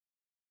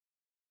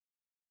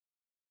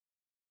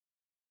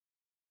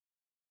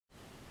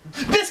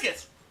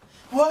Biscuits!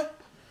 What?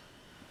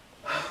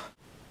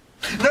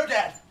 No,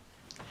 Dad!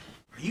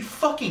 Are you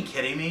fucking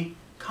kidding me?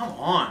 Come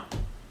on.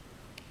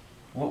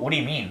 What do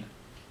you mean?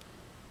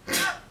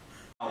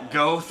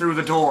 Go through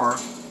the door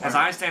as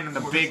I stand in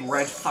the big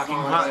red fucking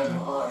button.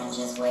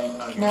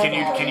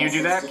 Can you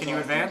do that? Can you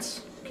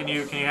advance? Can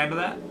you handle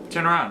that?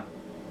 Turn around.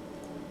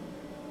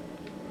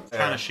 I'm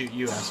trying to shoot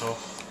you, asshole.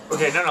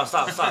 Okay, no,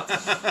 stop.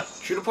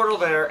 Shoot a portal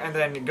there and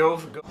then go.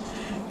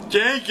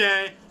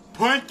 JJ,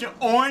 put the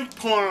orange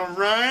portal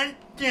right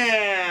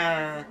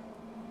there.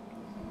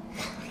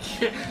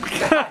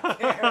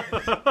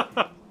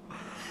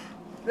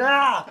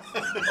 Ah!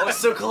 Oh,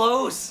 so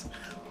close.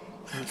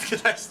 It's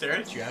because I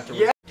stared at you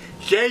afterwards. Yeah.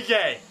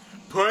 JJ,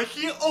 put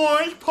the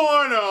orange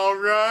portal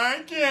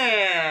right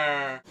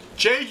there.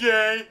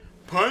 JJ,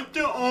 put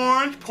the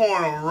orange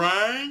portal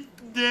right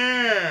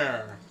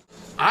there.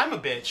 I'm a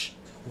bitch.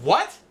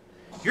 What?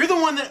 You're the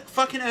one that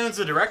fucking owns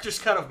the director's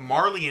cut of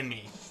Marley and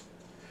Me.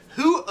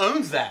 Who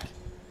owns that?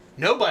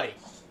 Nobody.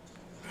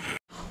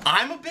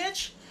 I'm a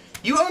bitch?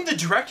 You own the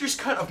director's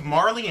cut of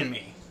Marley and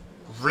Me.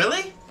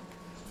 Really?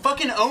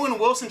 Fucking Owen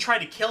Wilson tried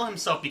to kill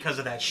himself because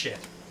of that shit.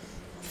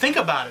 Think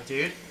about it,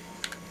 dude.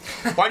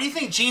 Why do you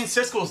think Gene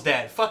Siskel's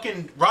dead?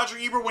 Fucking Roger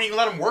Ebert wouldn't even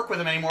let him work with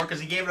him anymore because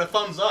he gave it a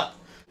thumbs up.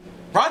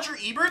 Roger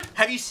Ebert?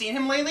 Have you seen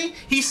him lately?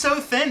 He's so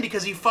thin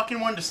because he fucking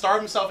wanted to starve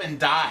himself and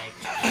die.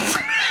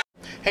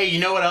 Hey, you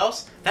know what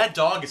else? That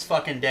dog is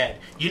fucking dead.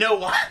 You know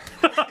what?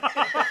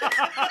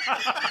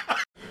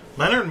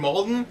 Leonard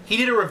Maltin, he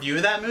did a review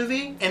of that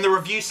movie, and the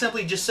review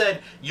simply just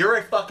said, "You're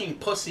a fucking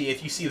pussy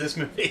if you see this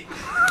movie."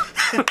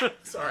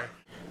 Sorry.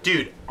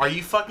 Dude, are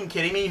you fucking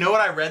kidding me? You know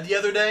what I read the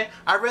other day?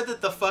 I read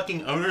that the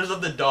fucking owners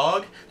of the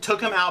dog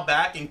took him out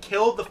back and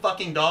killed the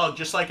fucking dog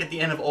just like at the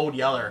end of Old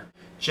Yeller.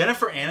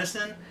 Jennifer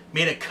Aniston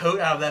made a coat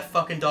out of that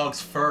fucking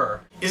dog's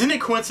fur. Isn't it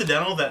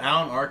coincidental that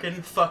Alan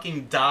Arkin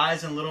fucking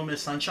dies in Little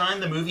Miss Sunshine,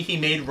 the movie he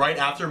made right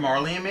after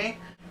Marley and Me?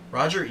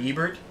 Roger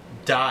Ebert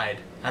died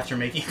after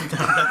making... No,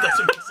 that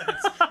doesn't make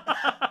sense.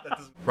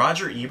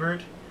 Roger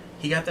Ebert,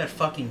 he got that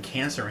fucking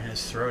cancer in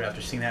his throat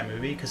after seeing that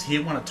movie because he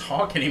didn't want to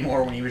talk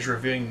anymore when he was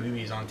reviewing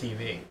movies on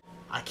TV.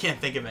 I can't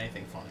think of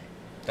anything funny.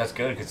 That's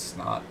good because it's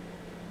not.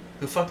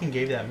 Who fucking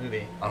gave that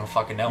movie? I don't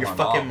fucking know. Your my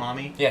fucking mom.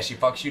 mommy? Yeah, she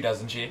fucks you,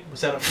 doesn't she?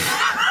 Was that a...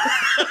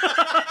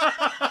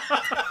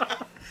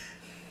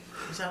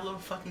 Was that a little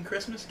fucking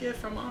Christmas gift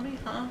from mommy,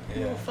 huh? Yeah. A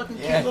little fucking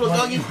cute little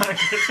doggy. You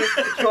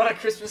want a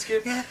Christmas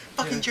gift? Yeah,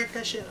 fucking jerk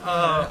that shit.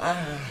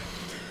 I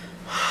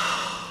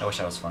wish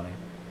that was funny.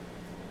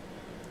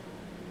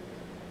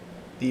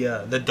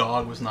 The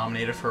dog was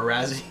nominated for a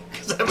Razzie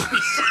because that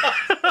movie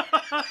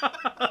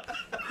sucked.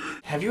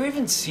 Have you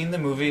even seen the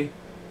movie?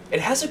 It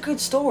has a good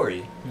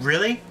story.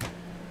 Really?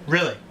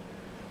 Really?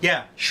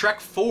 Yeah, Shrek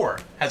 4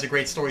 has a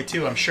great story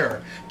too, I'm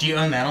sure. Do you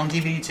own that on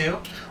DVD too?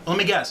 Well, let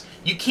me guess.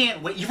 You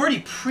can't wait. You've already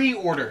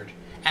pre-ordered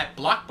at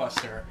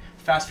Blockbuster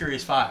Fast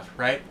Furious 5,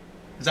 right?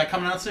 Is that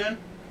coming out soon?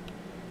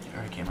 It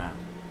already came out.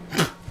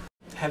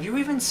 Have you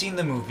even seen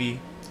the movie?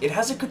 It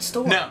has a good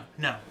story. No.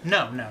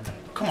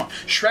 Come on.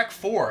 Shrek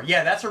 4.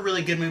 Yeah, that's a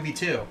really good movie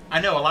too. I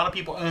know, a lot of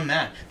people own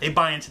that. They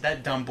buy into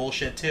that dumb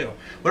bullshit too.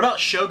 What about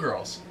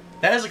Showgirls?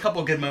 That has a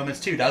couple good moments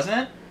too, doesn't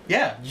it?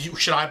 Yeah.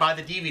 Should I buy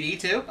the DVD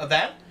too of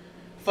that?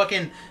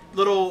 Fucking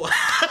little...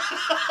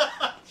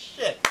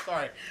 Shit,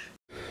 sorry.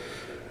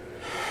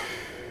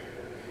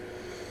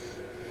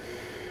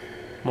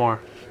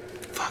 More.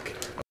 Fuck.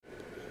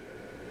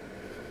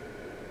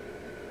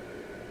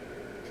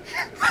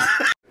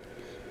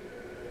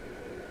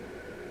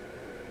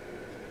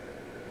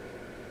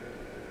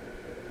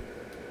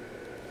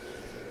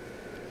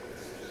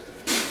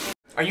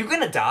 Are you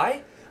gonna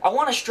die? I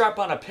want to strap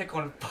on a pickle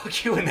and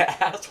fuck you in the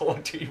asshole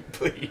until you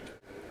bleed.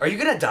 Are you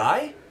gonna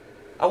die?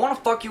 I want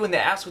to fuck you in the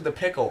ass with a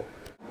pickle.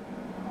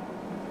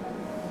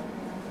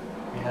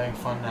 You having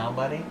fun now,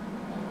 buddy?